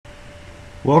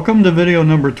Welcome to video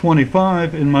number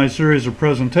 25 in my series of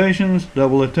presentations that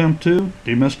will attempt to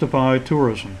demystify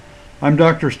tourism. I'm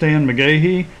Dr. Stan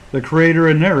McGahey, the creator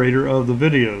and narrator of the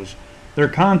videos. Their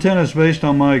content is based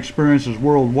on my experiences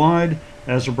worldwide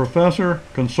as a professor,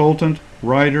 consultant,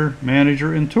 writer,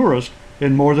 manager, and tourist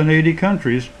in more than 80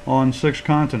 countries on 6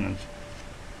 continents.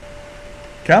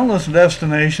 Countless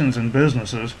destinations and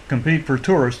businesses compete for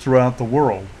tourists throughout the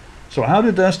world. So how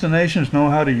do destinations know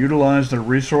how to utilize their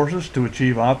resources to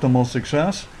achieve optimal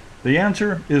success? The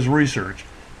answer is research.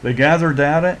 They gather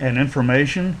data and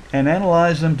information and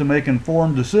analyze them to make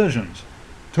informed decisions.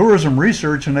 Tourism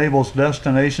research enables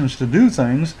destinations to do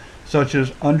things such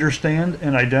as understand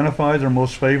and identify their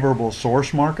most favorable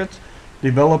source markets,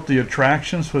 develop the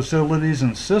attractions, facilities,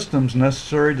 and systems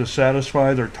necessary to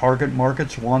satisfy their target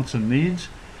market's wants and needs,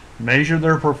 measure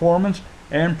their performance,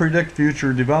 and predict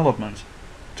future developments.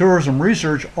 Tourism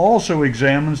research also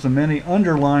examines the many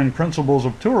underlying principles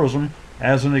of tourism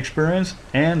as an experience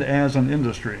and as an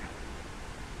industry.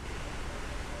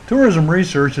 Tourism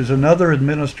research is another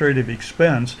administrative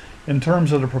expense in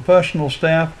terms of the professional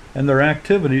staff and their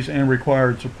activities and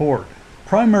required support.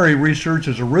 Primary research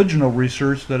is original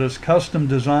research that is custom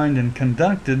designed and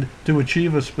conducted to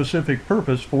achieve a specific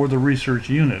purpose for the research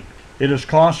unit. It is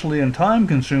costly and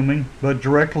time-consuming, but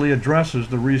directly addresses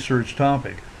the research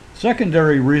topic.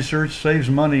 Secondary research saves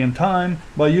money and time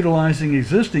by utilizing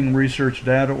existing research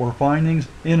data or findings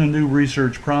in a new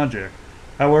research project.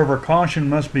 However, caution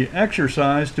must be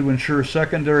exercised to ensure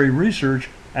secondary research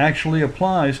actually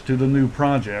applies to the new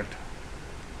project.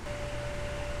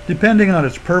 Depending on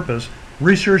its purpose,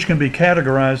 research can be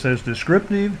categorized as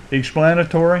descriptive,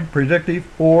 explanatory, predictive,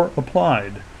 or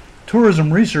applied.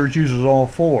 Tourism research uses all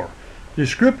four.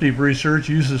 Descriptive research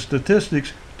uses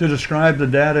statistics to describe the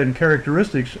data and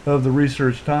characteristics of the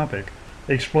research topic.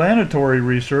 Explanatory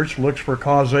research looks for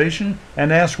causation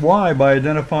and asks why by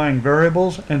identifying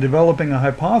variables and developing a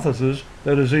hypothesis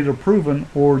that is either proven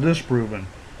or disproven.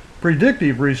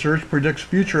 Predictive research predicts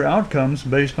future outcomes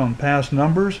based on past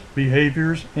numbers,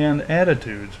 behaviors, and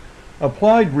attitudes.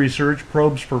 Applied research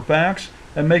probes for facts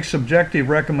and makes subjective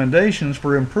recommendations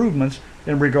for improvements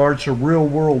in regards to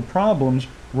real-world problems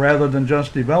rather than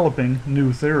just developing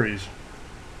new theories.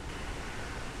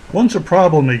 Once a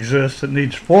problem exists that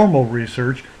needs formal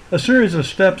research, a series of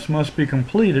steps must be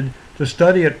completed to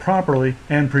study it properly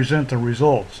and present the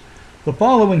results. The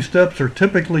following steps are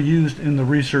typically used in the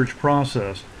research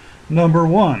process. Number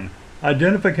 1,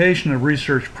 identification of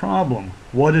research problem.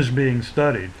 What is being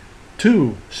studied?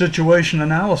 2, situation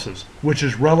analysis, which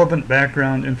is relevant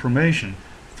background information.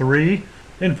 3,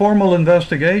 informal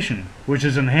investigation, which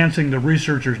is enhancing the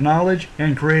researcher's knowledge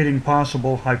and creating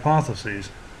possible hypotheses.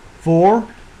 4,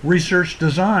 research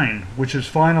design, which is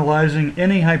finalizing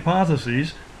any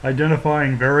hypotheses,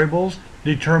 identifying variables,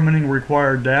 determining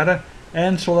required data,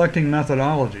 and selecting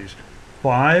methodologies.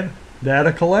 5,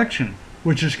 data collection,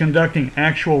 which is conducting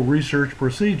actual research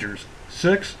procedures.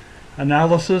 6,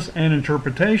 analysis and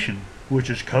interpretation, which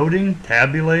is coding,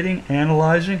 tabulating,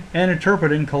 analyzing, and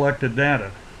interpreting collected data.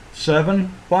 7,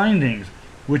 findings,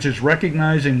 which is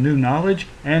recognizing new knowledge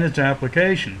and its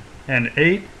application. And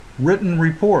 8, written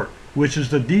report, which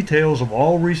is the details of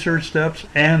all research steps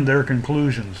and their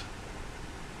conclusions.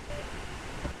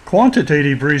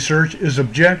 Quantitative research is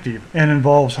objective and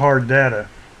involves hard data.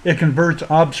 It converts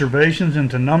observations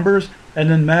into numbers and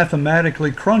then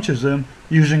mathematically crunches them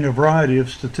using a variety of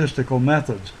statistical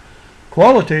methods.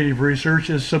 Qualitative research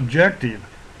is subjective.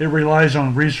 It relies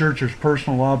on researchers'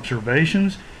 personal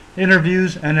observations,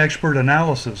 interviews, and expert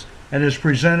analysis, and is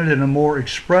presented in a more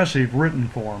expressive written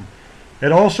form.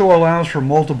 It also allows for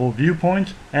multiple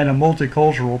viewpoints and a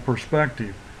multicultural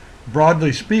perspective.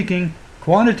 Broadly speaking,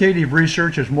 quantitative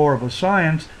research is more of a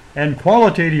science, and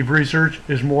qualitative research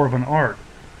is more of an art.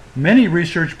 Many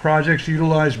research projects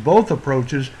utilize both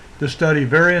approaches to study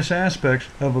various aspects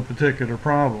of a particular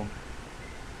problem.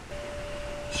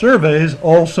 Surveys,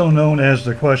 also known as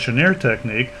the questionnaire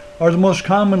technique, are the most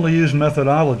commonly used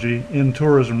methodology in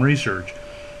tourism research.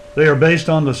 They are based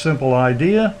on the simple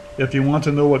idea: if you want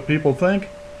to know what people think,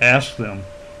 ask them.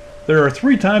 There are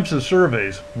 3 types of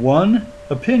surveys. 1,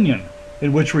 opinion,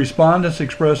 in which respondents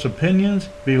express opinions,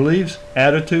 beliefs,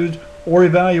 attitudes, or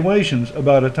evaluations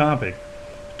about a topic.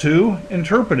 2,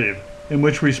 interpretive, in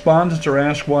which respondents are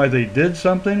asked why they did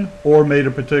something or made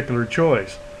a particular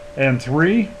choice. And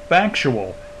 3,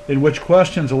 factual, in which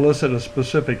questions elicit a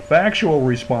specific factual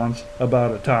response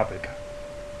about a topic.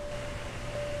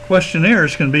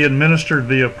 Questionnaires can be administered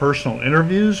via personal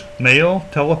interviews, mail,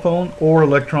 telephone, or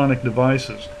electronic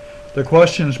devices. The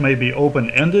questions may be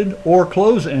open-ended or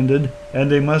close-ended,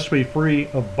 and they must be free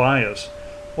of bias.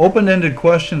 Open-ended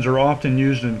questions are often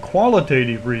used in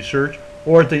qualitative research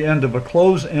or at the end of a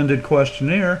closed-ended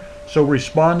questionnaire so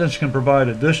respondents can provide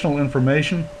additional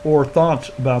information or thoughts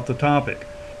about the topic.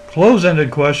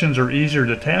 Closed-ended questions are easier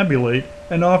to tabulate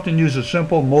and often use a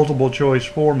simple multiple-choice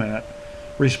format.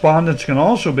 Respondents can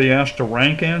also be asked to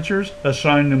rank answers,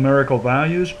 assign numerical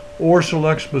values, or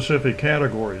select specific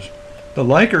categories. The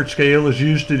Likert scale is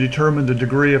used to determine the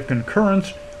degree of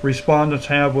concurrence respondents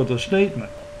have with a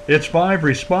statement. Its 5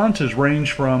 responses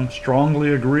range from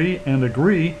strongly agree and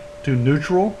agree to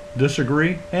neutral,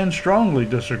 disagree, and strongly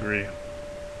disagree.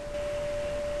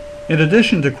 In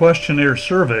addition to questionnaire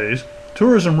surveys,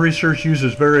 tourism research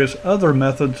uses various other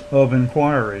methods of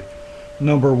inquiry.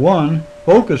 Number 1,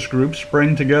 focus groups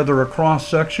bring together a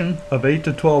cross-section of 8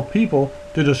 to 12 people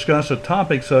to discuss a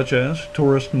topic such as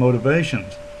tourist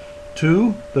motivations.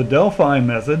 2, the Delphi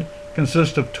method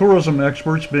consists of tourism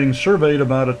experts being surveyed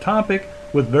about a topic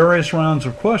with various rounds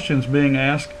of questions being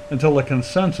asked until a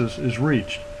consensus is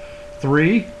reached.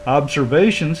 3,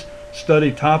 observations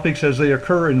study topics as they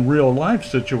occur in real-life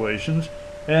situations.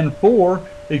 And 4,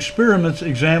 experiments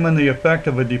examine the effect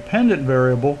of a dependent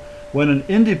variable when an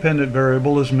independent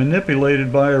variable is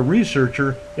manipulated by a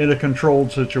researcher in a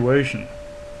controlled situation.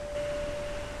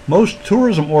 Most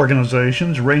tourism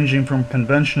organizations, ranging from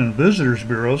convention and visitors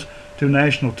bureaus to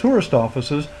national tourist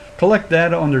offices, collect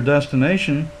data on their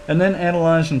destination and then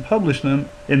analyze and publish them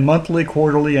in monthly,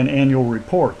 quarterly, and annual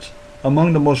reports.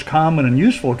 Among the most common and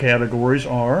useful categories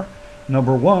are: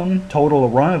 number 1, total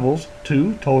arrivals;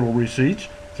 2, total receipts;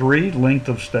 3, length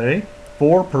of stay;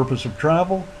 4, purpose of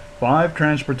travel; 5,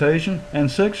 transportation;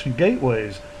 and 6,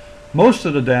 gateways. Most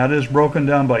of the data is broken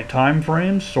down by time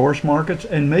frames, source markets,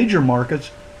 and major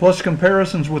markets, plus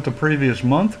comparisons with the previous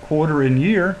month, quarter, and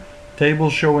year,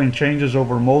 tables showing changes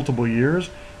over multiple years,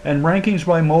 and rankings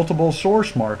by multiple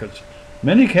source markets.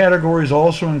 Many categories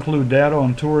also include data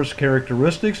on tourist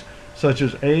characteristics such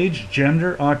as age,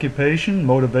 gender, occupation,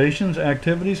 motivations,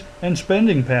 activities, and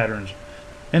spending patterns.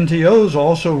 NTOs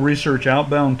also research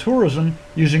outbound tourism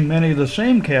using many of the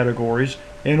same categories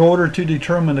in order to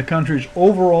determine the country's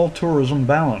overall tourism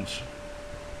balance.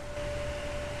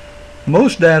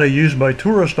 Most data used by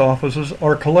tourist offices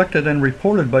are collected and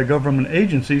reported by government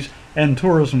agencies and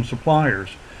tourism suppliers.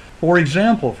 For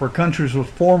example, for countries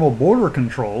with formal border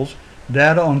controls,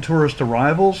 data on tourist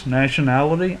arrivals,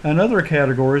 nationality, and other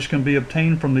categories can be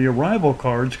obtained from the arrival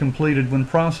cards completed when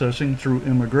processing through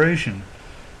immigration.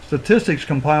 Statistics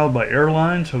compiled by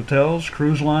airlines, hotels,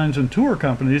 cruise lines, and tour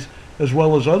companies, as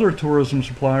well as other tourism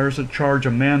suppliers that charge a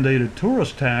mandated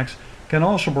tourist tax, can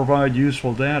also provide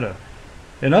useful data.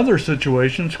 In other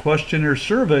situations, questionnaire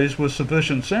surveys with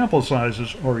sufficient sample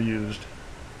sizes are used.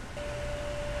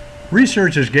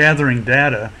 Research is gathering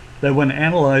data that, when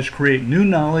analyzed, create new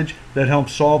knowledge that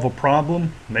helps solve a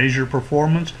problem, measure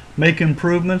performance, make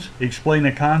improvements, explain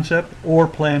a concept, or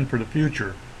plan for the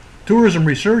future. Tourism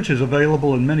research is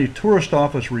available in many tourist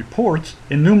office reports,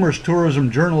 in numerous tourism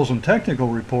journals and technical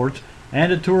reports,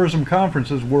 and at tourism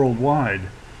conferences worldwide.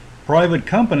 Private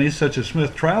companies such as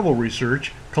Smith Travel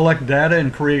Research collect data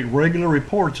and create regular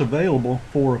reports available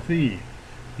for a fee.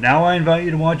 Now I invite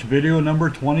you to watch video number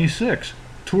 26,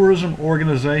 Tourism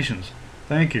Organizations.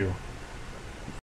 Thank you.